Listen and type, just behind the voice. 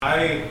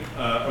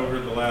Over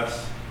the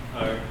last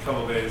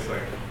couple days,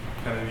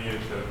 kind of needed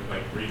to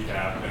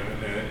recap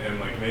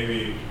and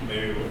maybe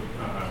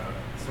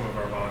some of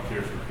our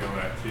volunteers were feeling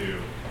that too.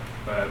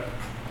 But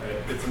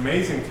it's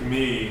amazing to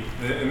me,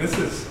 and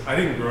I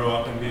didn't grow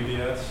up in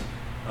VBS,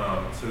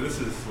 so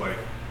this is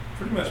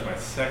pretty much my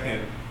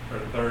second or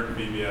third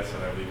VBS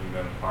that I've even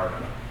been a part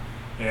of.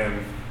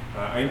 And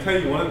I can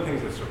tell you one of the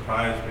things that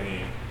surprised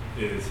me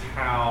is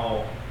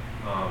how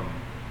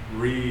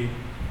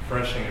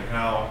refreshing and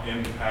how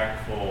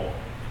impactful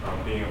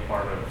being a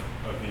part of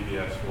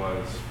VBS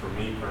was for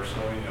me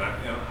personally, and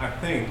I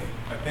think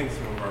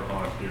some of our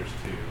volunteers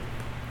too.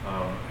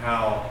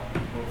 How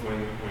when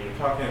you're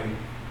talking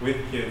with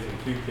kids and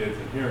to kids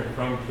and hearing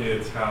from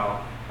kids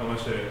how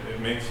much it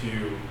makes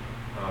you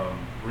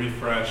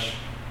refresh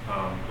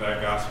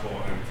that gospel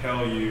and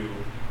tell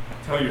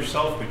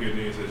yourself the good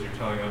news as you're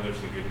telling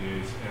others the good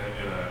news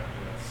in a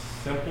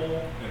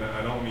simple, and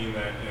I don't mean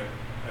that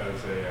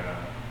as a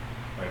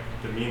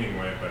demeaning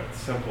way, but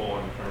simple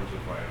in terms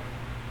of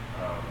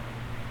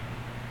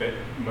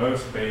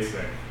most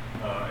basic,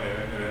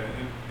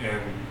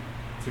 and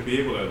to be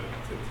able to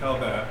tell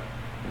that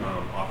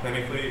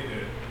authentically,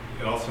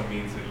 it also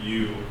means that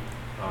you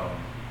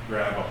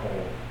grab a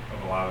hold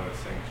of a lot of those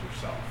things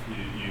yourself.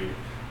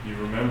 You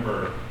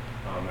remember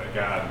that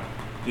God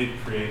did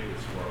create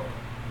this world.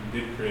 He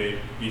did create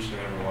each and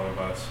every one of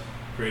us,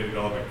 created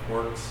all the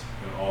quirks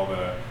and all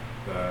the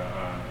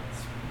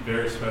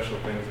very special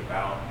things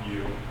about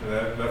you.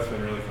 That's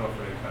been really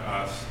comforting to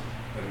us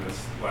in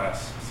this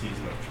last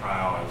season of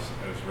trial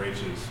as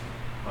Rachel's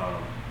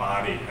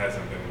body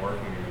hasn't been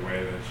working in the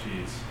way that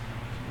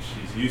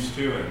she's used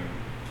to and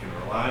can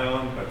rely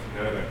on, but to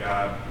know that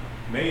God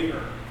made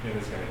her and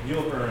is going to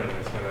heal her and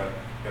is going to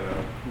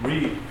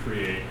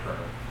recreate her.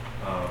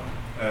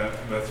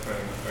 That's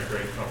been a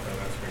great comfort.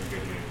 That's been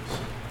good news.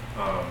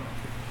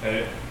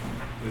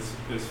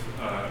 It's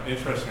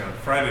interesting. On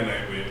Friday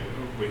night,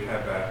 we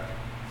had that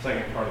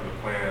second part of the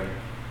plan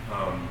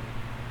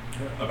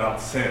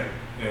about sin,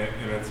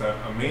 and it's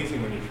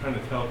amazing when you're trying to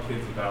tell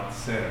kids about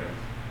sin,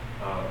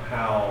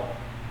 how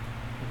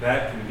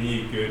that can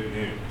be good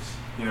news.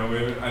 You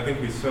know, I think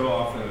we so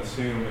often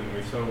assume and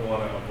we so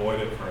want to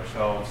avoid it for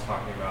ourselves,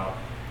 talking about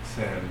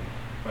sin,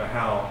 but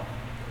how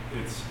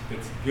it's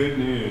good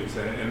news.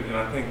 And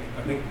I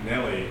think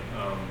Nellie,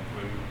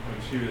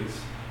 when she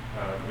was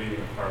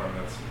reading a part on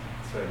this,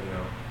 said, you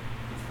know,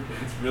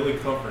 it's really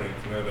comforting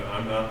to know that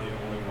I'm not the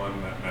only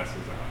one that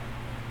messes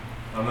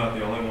up. I'm not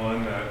the only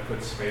one that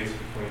puts space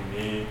between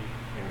me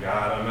and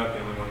God. I'm not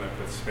the only one that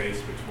puts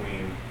space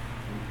between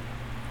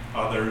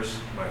others,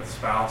 my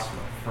spouse,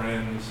 my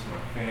friends, my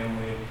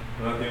family.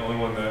 I'm not the only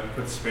one that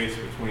puts space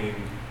between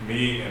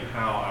me and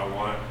how I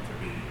want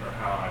to be, or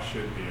how I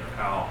should be, or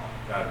how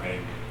God made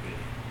me to be.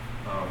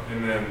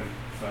 And then,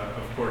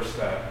 of course,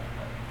 that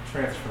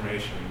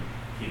transformation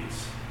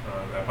piece,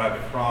 that by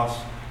the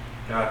cross,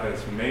 God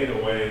has made a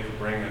way to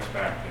bring us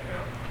back to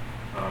Him.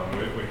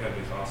 We had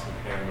these awesome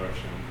hand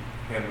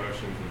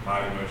motions and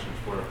body motions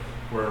where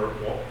we're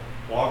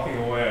walking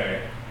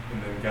away,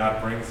 and then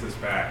God brings us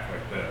back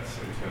like this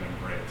into an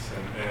embrace.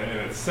 And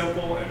it's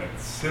simple and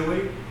it's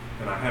silly,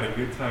 and I had a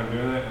good time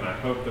doing it, and I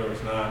hope there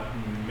was not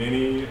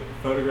many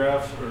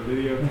photographs or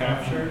video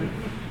captured,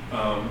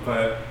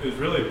 but it was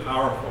really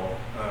powerful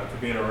to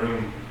be in a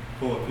room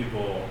full of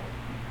people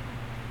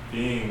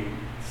being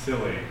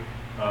silly,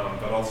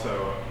 but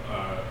also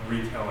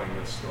retelling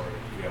this story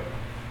together.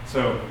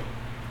 So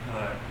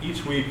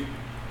each week,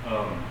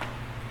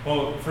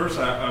 well, first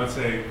I would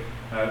say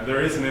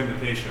there is an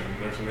invitation.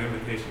 There's an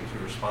invitation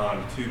to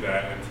respond to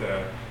that and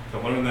to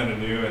learn that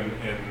anew. And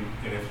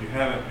if you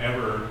haven't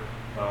ever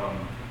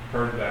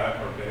heard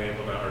that or been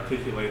able to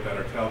articulate that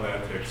or tell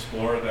that, to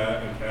explore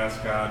that and to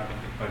ask God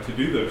to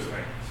do those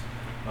things.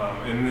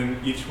 And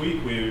then each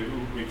week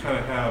we kind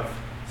of have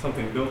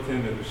something built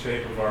into the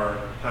shape of our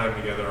time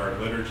together, our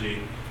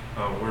liturgy,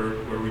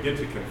 where we get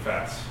to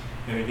confess.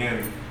 And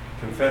again,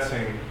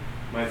 confessing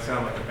might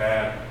sound like a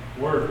bad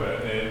word,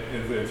 but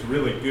it's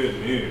really good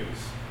news.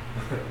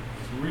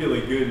 It's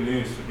really good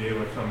news to be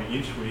able to come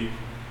each week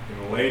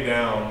and lay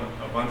down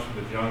a bunch of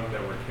the junk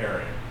that we're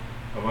carrying,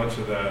 a bunch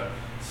of the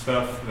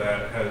stuff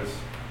that has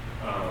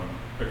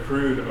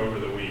accrued over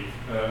the week,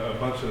 a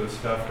bunch of the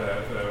stuff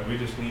that we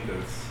just need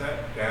to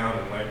set down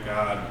and let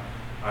God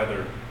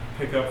either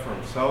pick up for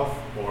Himself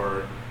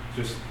or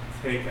just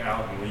take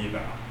out and leave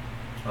out.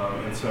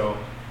 And so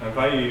I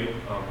invite you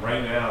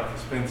right now to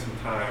spend some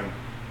time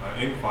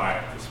in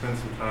quiet, to spend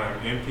some time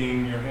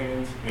emptying your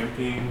hands,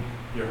 emptying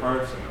your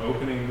hearts, and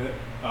opening it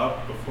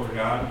up before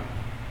God.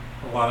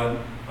 A lot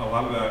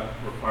of that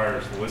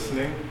requires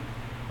listening,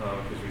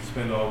 because we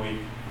spend all week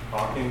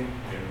talking,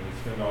 and we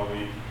spend all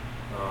week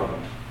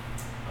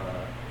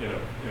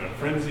in a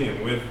frenzy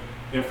and with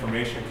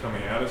information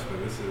coming at us. But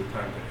this is a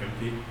time to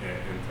empty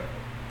and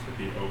to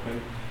be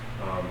open.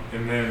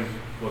 And then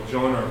we'll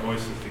join our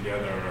voices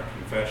together in our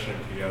confession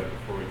together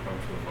before we come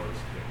to the Lord's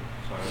table.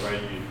 So I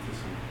invite you to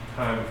some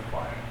time of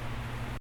quiet.